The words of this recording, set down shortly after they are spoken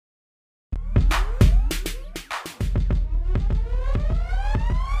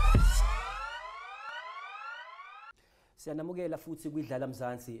Siyanamukela futhi kwiDlala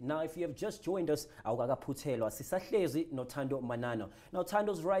Mzansi. Now, if you have just joined us, awukakaphuthelwa sisahlezi noThando Manana. Now,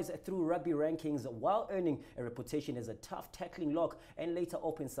 Thando's rise through rugby rankings while earning a reputation as a tough tackling lock and later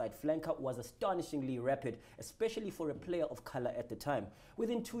open side flanker was astonishingly rapid, especially for a player of color at the time.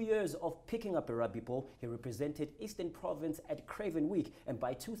 Within 2 years of picking up a rugby ball, he represented Eastern Province at Craven Week, and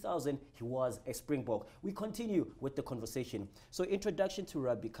by 2000, he was a Springbok. We continue with the conversation. So, introduction to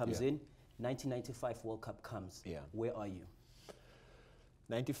rugby comes in. 1995 World Cup comes. Where are you?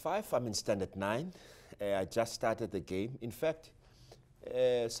 95, I'm in Standard 9. I just started the game. In fact,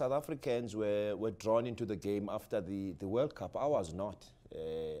 South Africans were drawn into the game after the World Cup. I was not.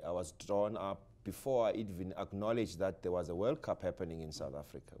 I was drawn up before I even acknowledged that there was a World Cup happening in South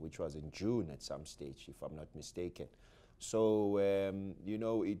Africa, which was in June at some stage, if I'm not mistaken. So, you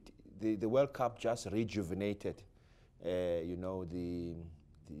know, the World Cup just rejuvenated, you know, the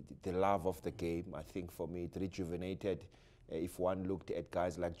love of the game. I think for me it rejuvenated. If one looked at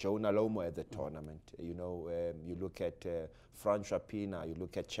guys like Jonah Lomo at the tournament, you know, you look at Franz Rapina, you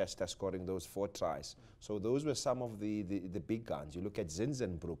look at Chester scoring those 4 tries. So those were some of the big guns. You look at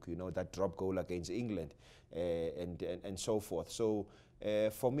Zinzenbroek, you know, that drop goal against England, and so forth. So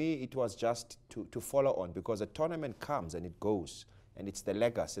for me it was just to follow on, because a tournament comes and it goes. And it's the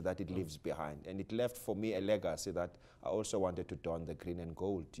legacy that it leaves behind. And it left for me a legacy that I also wanted to don the green and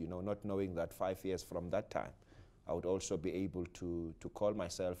gold, you know, not knowing that 5 years from that time, I would also be able to call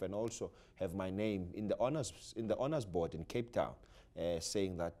myself and also have my name in the honors board in Cape Town,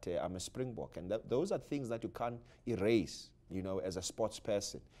 saying that I'm a Springbok. And those are things that you can't erase, you know, as a sports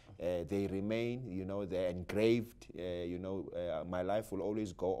person. They remain, you know, they're engraved, you know, my life will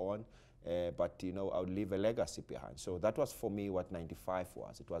always go on. But, you know, I would leave a legacy behind. So that was for me what 95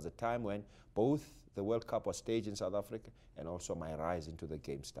 was. It was a time when both the World Cup was staged in South Africa and also my rise into the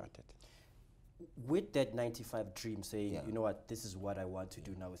game started. With that 95 dream, saying, you know what, this is what I want to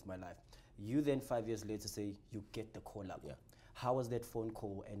do now with my life. You then 5 years later say you get the call up. How was that phone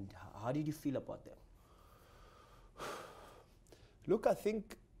call and how did you feel about them? Look, I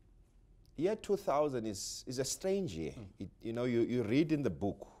think year 2000 is a strange year. You know, you read in the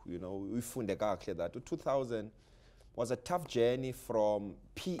book, you know, we found that 2000 was a tough journey from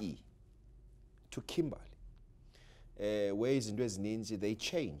PE to Kimberley. Ways in Ninja, they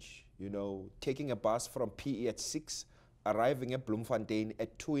change. You know, taking a bus from PE at 6, arriving at Bloemfontein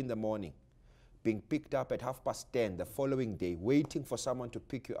at 2 in the morning, being picked up at 10:30 the following day, waiting for someone to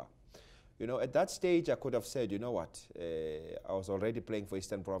pick you up. You know, at that stage, I could have said, you know what, I was already playing for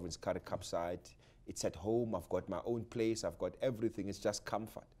Eastern Province Currie Cup side. It's at home. I've got my own place. I've got everything. It's just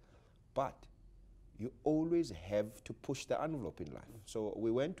comfort. But you always have to push the envelope in life. So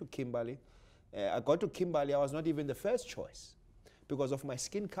we went to Kimberley. I got to Kimberley. I was not even the first choice because of my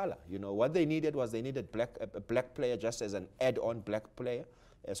skin color. You know, what they needed was a black player just as an add-on black player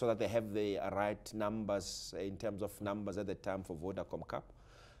so that they have the right numbers in terms of numbers at the time for Vodacom Cup.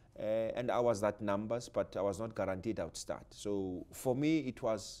 And I was that numbers, but I was not guaranteed I would start. So for me, it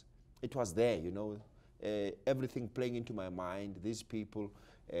was there, you know, everything playing into my mind. These people,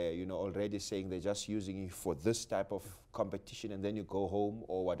 you know, already saying they're just using you for this type of competition, and then you go home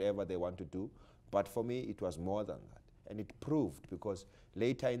or whatever they want to do. But for me, it was more than that, and it proved, because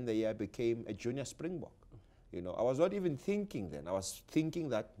later in the year I became a junior Springbok. You know, I was not even thinking then. I was thinking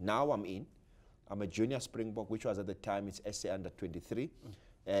that now I'm a junior Springbok, which was at the time it's SA under 23.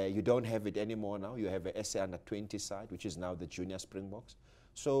 You don't have it anymore now. You have a SA under 20 side, which is now the junior Springboks.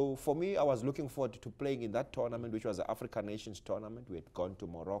 So for me, I was looking forward to playing in that tournament, which was the African Nations tournament. We had gone to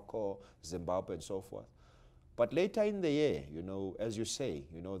Morocco, Zimbabwe, and so forth. But later in the year, you know, as you say,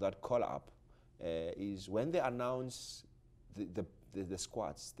 you know, that call up is when they announced the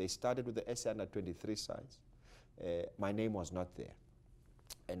squads. They started with the SA under 23 sides. My name was not there.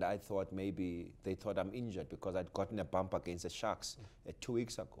 And I thought maybe they thought I'm injured because I'd gotten a bump against the Sharks 2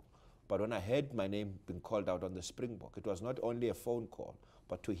 weeks ago. But when I heard my name being called out on the Springbok, it was not only a phone call,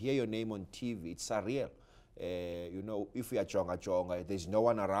 but to hear your name on TV, it's surreal. You know, if we are jonga, there's no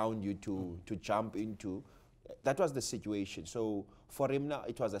one around you to jump into. That was the situation. So for him now,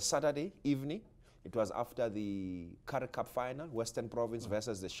 it was a Saturday evening. It was after the Currie Cup final, Western Province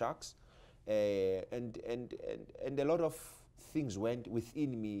versus the Sharks. And a lot of things went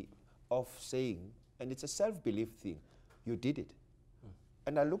within me of saying, and it's a self-belief thing, you did it.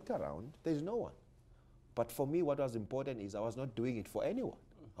 And I looked around, there's no one. But for me, what was important is I was not doing it for anyone.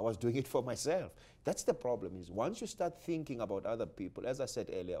 I was doing it for myself. That's the problem, is once you start thinking about other people, as I said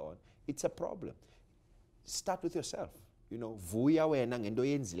earlier on, it's a problem. Start with yourself. You know, Vuyo wena ngento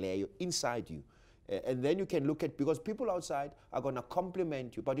yenzileyo inside you. And then you can look at, because people outside are going to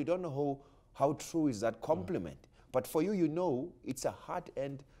compliment you, but you don't know how true is that compliment. But for you, you know it's a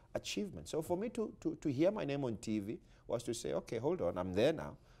hard-earned achievement. So for me to hear my name on TV was to say, okay, hold on, I'm there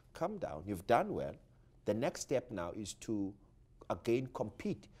now. Calm down, you've done well. The next step now is to, again,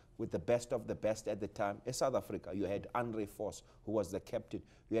 compete with the best of the best at the time. In South Africa, you had Andre Vos, who was the captain.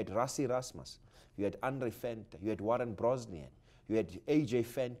 You had Rassie Erasmus. You had Andre Venter. You had Warren Brosnan. You had AJ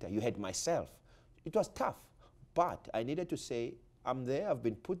Venter. You had myself. It was tough. But I needed to say, I'm there, I've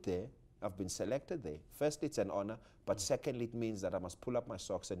been put there, I've been selected there. Firstly, it's an honor. But secondly, it means that I must pull up my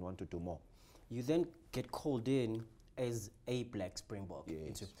socks and want to do more. You then get called in as a black Springbok.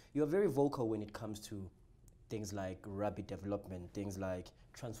 Yes. You're very vocal when it comes to things like rugby development, things like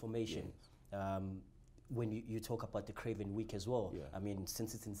transformation. Yes. When you talk about the Craven Week as well, I mean,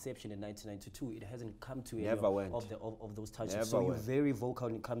 since its inception in 1992, it hasn't come to any of those touches. So you're very vocal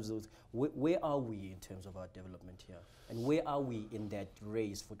when it comes to those. Where are we in terms of our development here? And where are we in that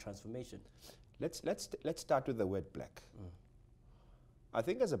race for transformation? Let's start with the word black. I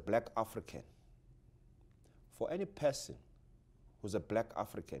think as a black African, for any person who's a black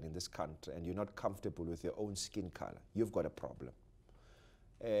African in this country and you're not comfortable with your own skin color, you've got a problem.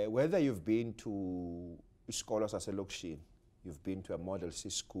 Whether you've been to Isikolo Saselokishini, you've been to a Model C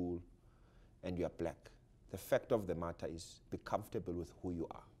school, and you're black, the fact of the matter is be comfortable with who you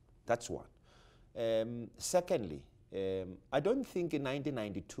are. That's one. Secondly, I don't think in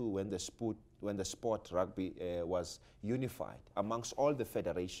 1992 when the sport rugby was unified amongst all the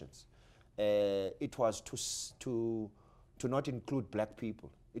federations, it was to not include black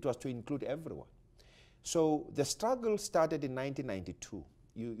people. It was to include everyone. So the struggle started in 1992.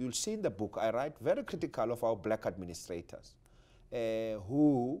 You'll see in the book, I write very critical of our black administrators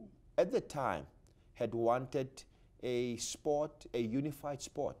who, at the time, had wanted a sport, a unified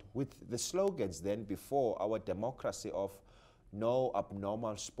sport, with the slogans then before our democracy of no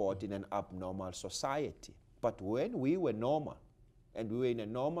abnormal sport in an abnormal society. But when we were normal, and we were in a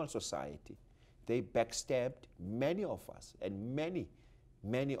normal society, they backstabbed many of us and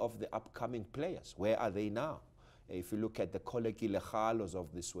many of the upcoming players. Where are they now? If you look at the Koleki Lekhalos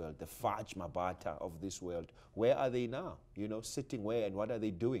of this world, the Faj Mabata of this world, where are they now? You know, sitting where and what are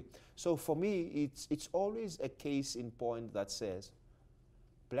they doing? So for me, it's always a case in point that says,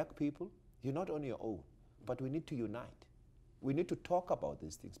 black people, you're not on your own, but we need to unite. We need to talk about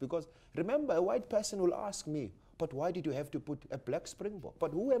these things. Because remember, a white person will ask me, but why did you have to put a black Springbok?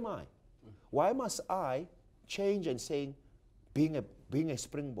 But who am I? Why must I change and saying, being a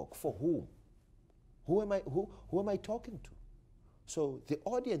Springbok, for whom? Who am I talking to? So the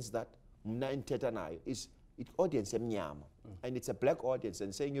audience that mna inthetha nayo is audience emnyama, and it's a black audience,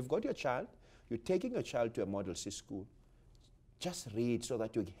 and saying you've got your child, you're taking your child to a Model C school, just read so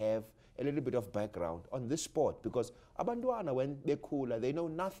that you have a little bit of background on this sport, because abantwana, when they're cooler, they know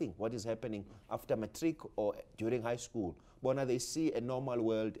nothing what is happening after matric or during high school. Bona they see a normal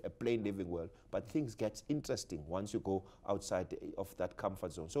world, a plain living world, but things get interesting once you go outside of that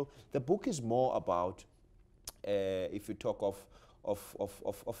comfort zone. So the book is more about, if you talk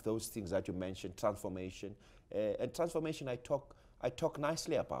of those things that you mentioned, transformation. And transformation, I talk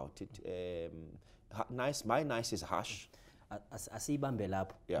nicely about it. My nice is harsh. Asibambe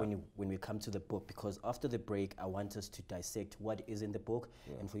lapho when we come to the book, because after the break I want us to dissect what is in the book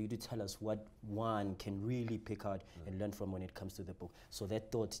and for you to tell us what one can really pick out and learn from when it comes to the book. So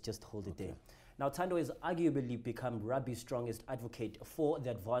that thought, just hold it there. Now, Thando has arguably become rugby's strongest advocate for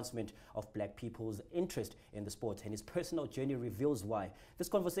the advancement of black people's interest in the sport, and his personal journey reveals why. This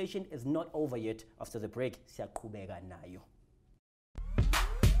conversation is not over yet. After the break, siyaqhubeka nayo.